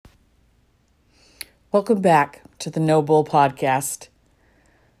Welcome back to the No Bull podcast.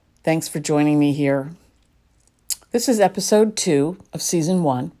 Thanks for joining me here. This is episode 2 of season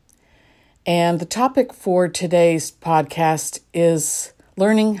 1, and the topic for today's podcast is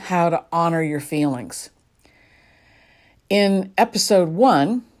learning how to honor your feelings. In episode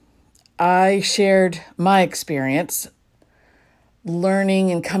 1, I shared my experience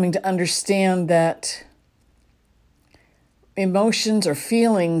learning and coming to understand that emotions or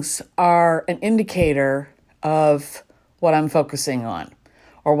feelings are an indicator of what I'm focusing on,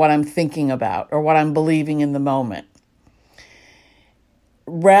 or what I'm thinking about, or what I'm believing in the moment.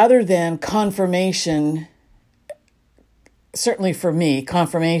 Rather than confirmation, certainly for me,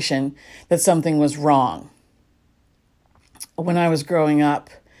 confirmation that something was wrong. When I was growing up,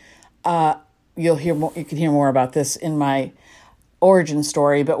 you can hear more about this in my origin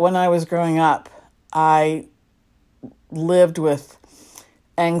story, but when I was growing up, I lived with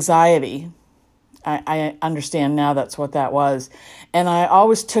anxiety. I understand now that's what that was. And I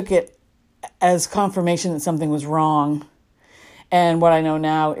always took it as confirmation that something was wrong. And what I know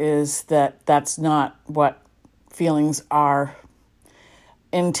now is that that's not what feelings are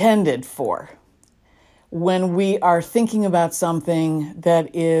intended for. When we are thinking about something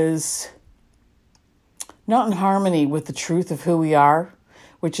that is not in harmony with the truth of who we are,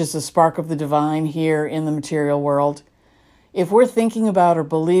 which is the spark of the divine here in the material world, if we're thinking about or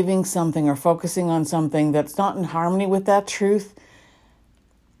believing something or focusing on something that's not in harmony with that truth,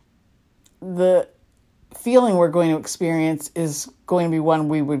 the feeling we're going to experience is going to be one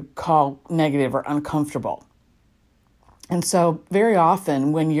we would call negative or uncomfortable. And so very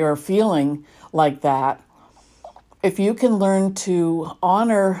often when you're feeling like that, if you can learn to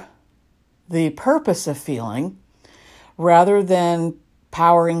honor the purpose of feeling rather than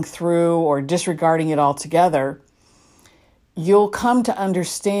powering through or disregarding it altogether, you'll come to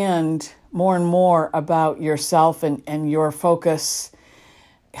understand more and more about yourself and your focus,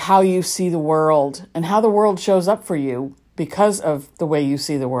 how you see the world, and how the world shows up for you because of the way you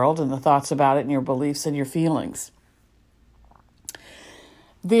see the world and the thoughts about it and your beliefs and your feelings.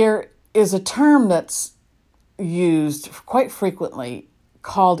 There is a term that's used quite frequently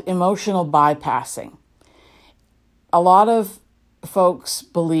called emotional bypassing. A lot of folks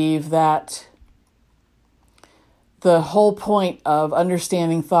believe that the whole point of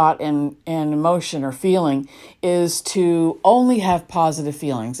understanding thought and emotion or feeling is to only have positive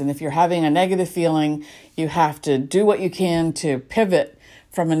feelings. And if you're having a negative feeling, you have to do what you can to pivot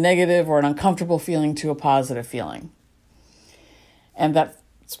from a negative or an uncomfortable feeling to a positive feeling. And that's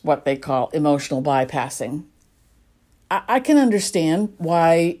what they call emotional bypassing. I can understand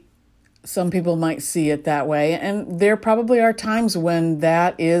why some people might see it that way, and there probably are times when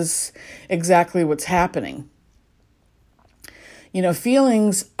that is exactly what's happening. You know,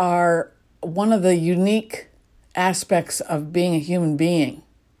 feelings are one of the unique aspects of being a human being,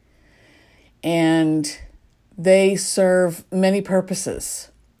 and they serve many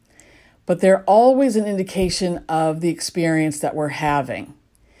purposes, but they're always an indication of the experience that we're having,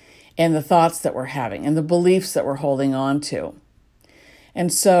 and the thoughts that we're having, and the beliefs that we're holding on to.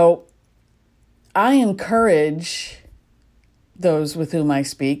 And so I encourage those with whom I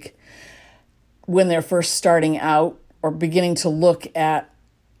speak, when they're first starting out or beginning to look at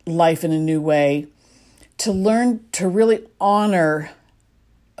life in a new way, to learn to really honor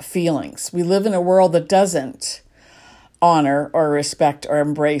feelings. We live in a world that doesn't honor or respect or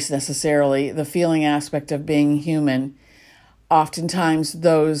embrace necessarily the feeling aspect of being human. Oftentimes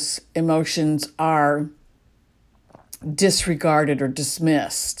those emotions are disregarded or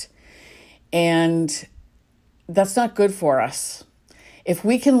dismissed. And that's not good for us. If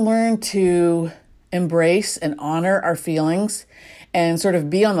we can learn to embrace and honor our feelings and sort of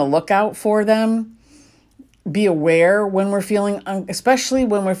be on the lookout for them, be aware when we're feeling, especially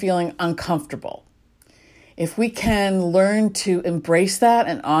when we're feeling uncomfortable. If we can learn to embrace that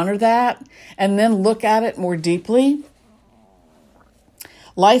and honor that and then look at it more deeply,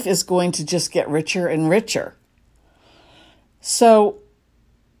 life is going to just get richer and richer. So,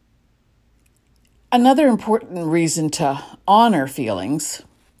 another important reason to honor feelings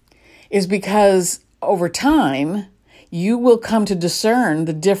is because over time, you will come to discern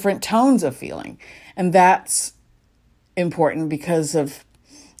the different tones of feeling. And that's important because of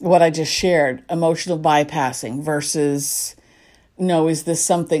what I just shared, emotional bypassing versus, no, is this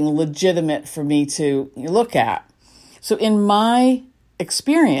something legitimate for me to look at? So in my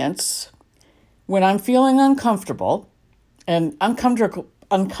experience, when I'm feeling uncomfortable, and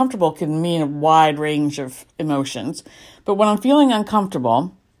uncomfortable can mean a wide range of emotions, but when I'm feeling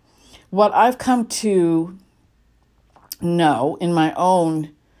uncomfortable, what I've come to know in my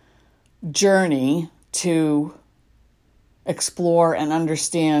own journey to explore and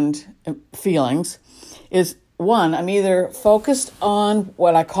understand feelings is, one, I'm either focused on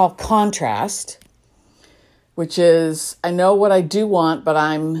what I call contrast, which is I know what I do want, but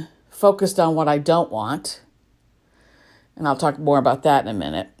I'm focused on what I don't want. And I'll talk more about that in a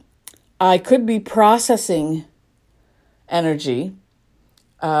minute. I could be processing energy.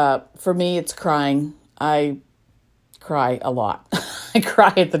 For me, it's crying. I cry a lot. I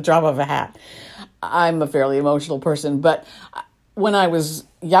cry at the drop of a hat. I'm a fairly emotional person, but when I was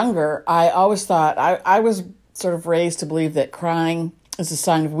younger, I always thought, I was sort of raised to believe that crying is a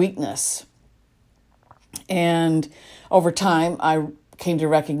sign of weakness. And over time, I came to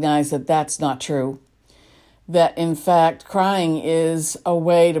recognize that that's not true. That in fact, crying is a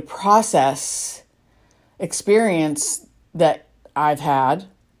way to process experience that I've had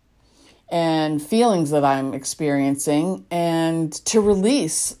and feelings that I'm experiencing, and to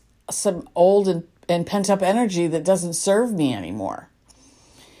release some old and pent up energy that doesn't serve me anymore.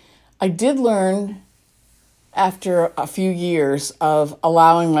 I did learn after a few years of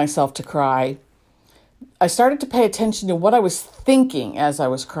allowing myself to cry, I started to pay attention to what I was thinking as I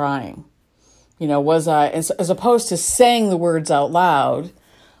was crying. Was I, as opposed to saying the words out loud,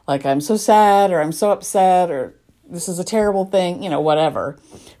 like I'm so sad or I'm so upset or this is a terrible thing, whatever.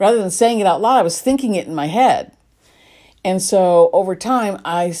 Rather than saying it out loud, I was thinking it in my head. And so over time,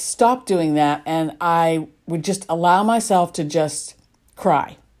 I stopped doing that, and I would just allow myself to just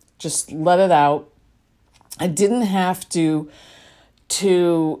cry, just let it out. I didn't have to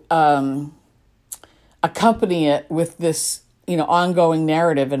accompany it with this, ongoing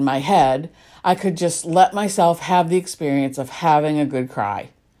narrative in my head. I could just let myself have the experience of having a good cry.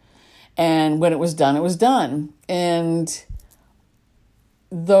 And when it was done, it was done. And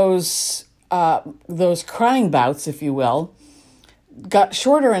those crying bouts, if you will, got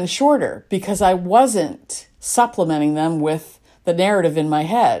shorter and shorter because I wasn't supplementing them with the narrative in my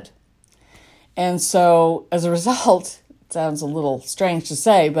head. And so as a result, it sounds a little strange to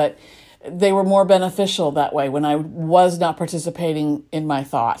say, but they were more beneficial that way when I was not participating in my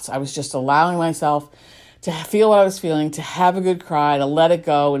thoughts. I was just allowing myself to feel what I was feeling, to have a good cry, to let it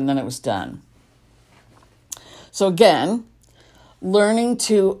go, and then it was done. So again, learning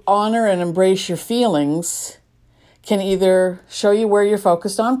to honor and embrace your feelings can either show you where you're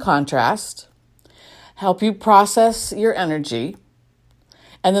focused on contrast, help you process your energy,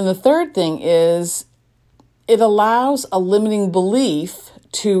 and then the third thing is it allows a limiting belief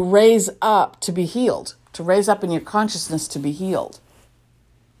to raise up to be healed, to raise up in your consciousness to be healed.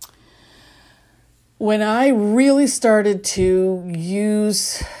 When I really started to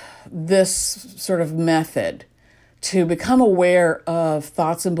use this sort of method to become aware of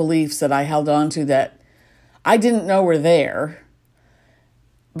thoughts and beliefs that I held on to that I didn't know were there,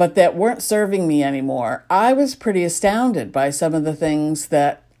 but that weren't serving me anymore, I was pretty astounded by some of the things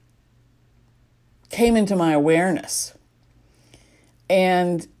that came into my awareness.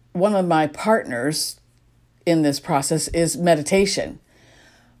 And one of my partners in this process is meditation.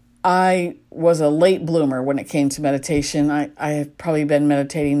 I was a late bloomer when it came to meditation. I have probably been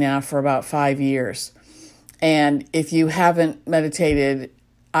meditating now for about 5 years. And if you haven't meditated,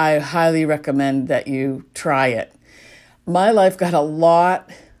 I highly recommend that you try it. My life got a lot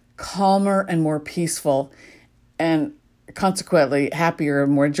calmer and more peaceful, and consequently happier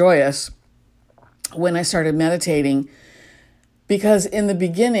and more joyous when I started meditating. Because in the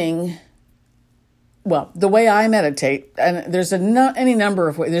beginning, the way I meditate, and there's any number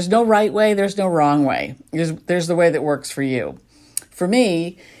of ways. There's no right way, there's no wrong way. There's the way that works for you. For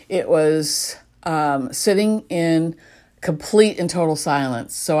me, it was sitting in complete and total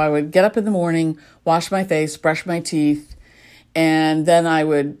silence. So I would get up in the morning, wash my face, brush my teeth, and then I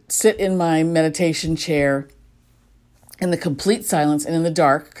would sit in my meditation chair in the complete silence and in the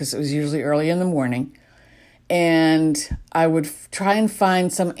dark, because it was usually early in the morning. And I would try and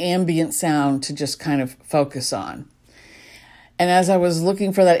find some ambient sound to just kind of focus on. And as I was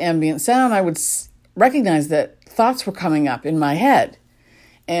looking for that ambient sound, I would recognize that thoughts were coming up in my head.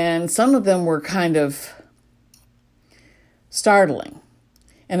 And some of them were kind of startling.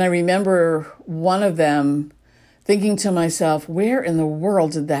 And I remember one of them thinking to myself, where in the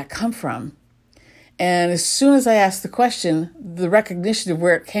world did that come from? And as soon as I asked the question, the recognition of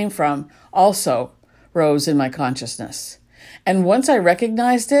where it came from also rose in my consciousness. And once I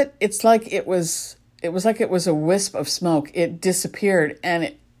recognized it, it's like it was a wisp of smoke. It disappeared,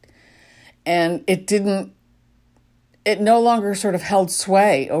 and it no longer sort of held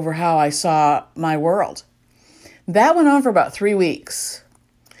sway over how I saw my world. That went on for about 3 weeks.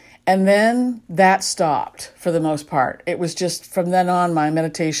 And then that stopped for the most part. It was just from then on, my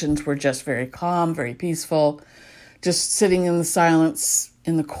meditations were just very calm, very peaceful, just sitting in the silence,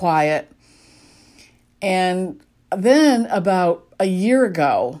 in the quiet. And then about a year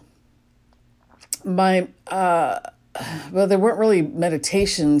ago, there weren't really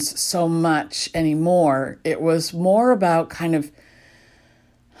meditations so much anymore. It was more about kind of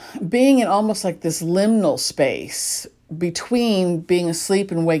being in almost like this liminal space between being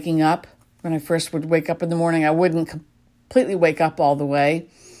asleep and waking up. When I first would wake up in the morning, I wouldn't completely wake up all the way,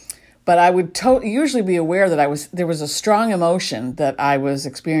 but I would usually be aware that there was a strong emotion that I was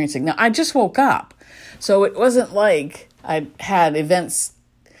experiencing. Now, I just woke up, so it wasn't like I had events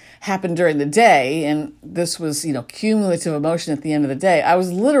happen during the day, and this was, cumulative emotion at the end of the day. I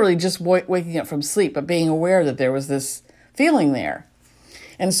was literally just waking up from sleep, but being aware that there was this feeling there.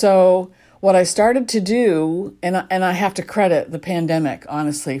 And so what I started to do, and I have to credit the pandemic,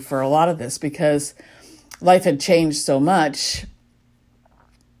 honestly, for a lot of this, because life had changed so much.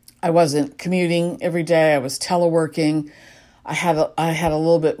 I wasn't commuting every day. I was teleworking. I had a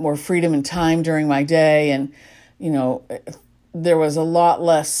little bit more freedom and time during my day, and there was a lot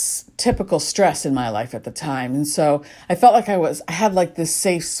less typical stress in my life at the time. And so I felt like I had like this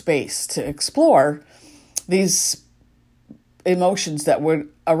safe space to explore these emotions that would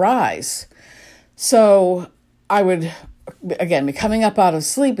arise. So I would, again, be coming up out of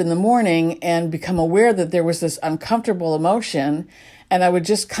sleep in the morning and become aware that there was this uncomfortable emotion. And I would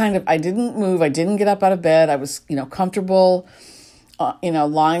just I didn't move. I didn't get up out of bed. I was, comfortable,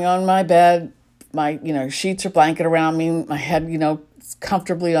 lying on my bed, my, sheets or blanket around me, my head,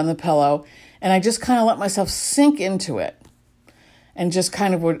 comfortably on the pillow. And I just kind of let myself sink into it and just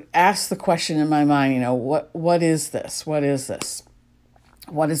kind of would ask the question in my mind, what is this? What is this?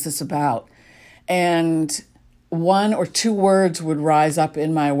 What is this about? And one or two words would rise up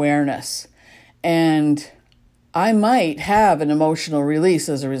in my awareness, and I might have an emotional release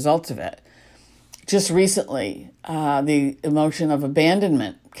as a result of it. Just recently, the emotion of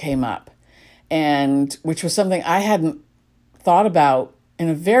abandonment came up, and which was something I hadn't thought about in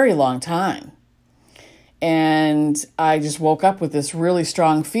a very long time. And I just woke up with this really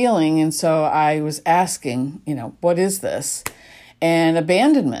strong feeling, and so I was asking, what is this? And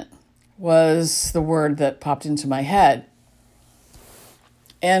abandonment was the word that popped into my head.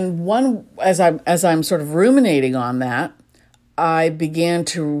 And as I'm sort of ruminating on that, I began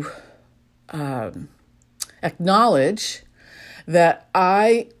to acknowledge that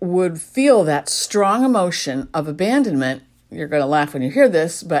I would feel that strong emotion of abandonment. You're going to laugh when you hear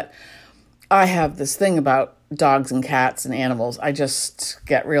this, but I have this thing about dogs and cats and animals. I just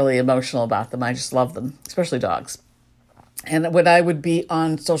get really emotional about them. I just love them, especially dogs. And when I would be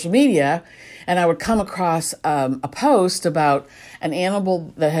on social media and I would come across a post about an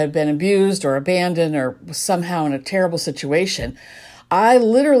animal that had been abused or abandoned or was somehow in a terrible situation, I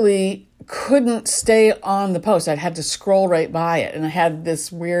literally couldn't stay on the post. I had to scroll right by it. And I had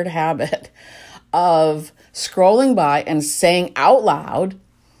this weird habit of scrolling by and saying out loud,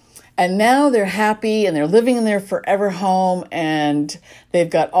 and now they're happy and they're living in their forever home and they've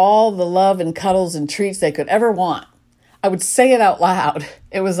got all the love and cuddles and treats they could ever want. I would say it out loud.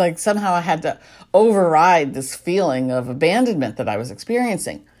 It was like somehow I had to override this feeling of abandonment that I was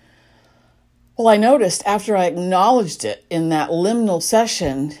experiencing. Well, I noticed after I acknowledged it in that liminal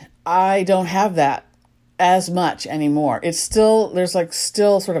session, I don't have that as much anymore. There's still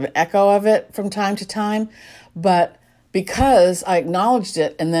sort of an echo of it from time to time, but because I acknowledged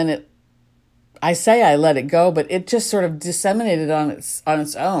it and then I say I let it go, but it just sort of disseminated on its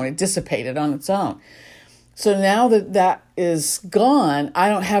own. It dissipated on its own. So now that is gone, I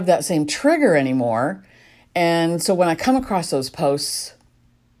don't have that same trigger anymore. And so when I come across those posts,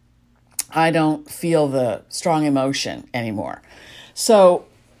 I don't feel the strong emotion anymore. So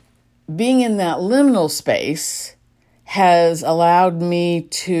being in that liminal space has allowed me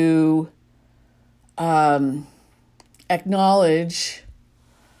to acknowledge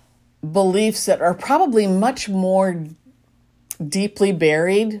beliefs that are probably much more deeply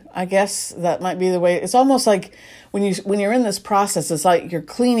buried. I guess that might be the way. It's almost like when you're in this process, it's like you're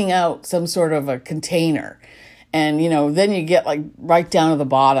cleaning out some sort of a container, and then you get like right down to the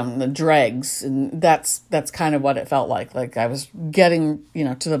bottom, the dregs, and that's kind of what it felt like I was getting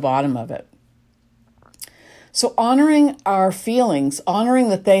to the bottom of it. So honoring our feelings, honoring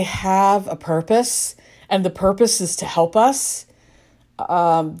that they have a purpose, and the purpose is to help us.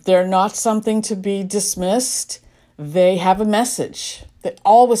 They're not something to be dismissed. They have a message. They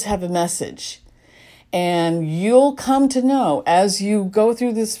always have a message. And you'll come to know as you go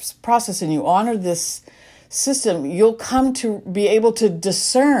through this process and you honor this system, you'll come to be able to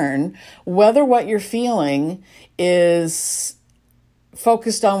discern whether what you're feeling is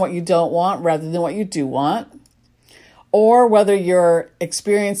focused on what you don't want rather than what you do want, or whether you're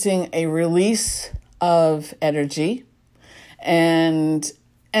experiencing a release of energy. And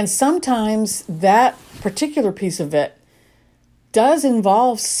sometimes that particular piece of it does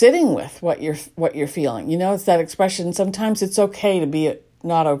involve sitting with what you're feeling. You know, it's that expression, sometimes it's okay to be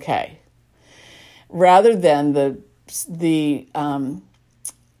not okay, rather than the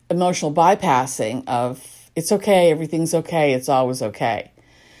emotional bypassing of it's okay, everything's okay, it's always okay.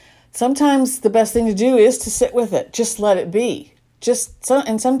 Sometimes the best thing to do is to sit with it. Just let it be.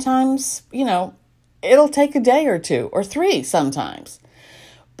 And sometimes, you know, it'll take a day or two or three sometimes.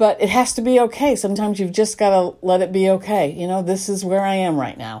 But it has to be okay. Sometimes you've just got to let it be okay. You know, this is where I am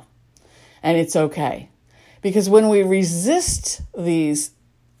right now. And it's okay. Because when we resist these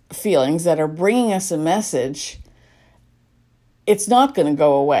feelings that are bringing us a message, it's not going to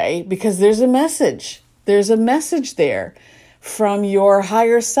go away because there's a message. There's a message there from your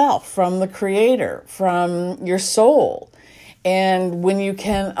higher self, from the Creator, from your soul. And when you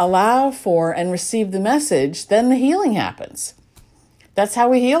can allow for and receive the message, then the healing happens. That's how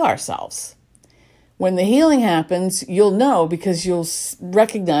we heal ourselves. When the healing happens, you'll know because you'll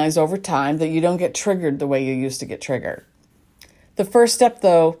recognize over time that you don't get triggered the way you used to get triggered. The first step,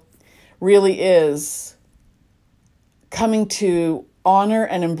 though, really is coming to honor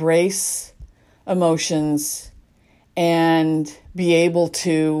and embrace emotions and be able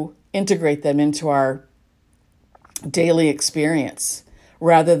to integrate them into our daily experience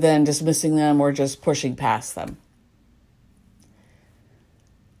rather than dismissing them or just pushing past them.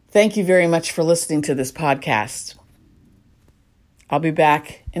 Thank you very much for listening to this podcast. I'll be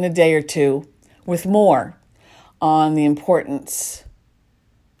back in a day or two with more on the importance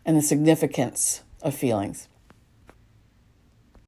and the significance of feelings.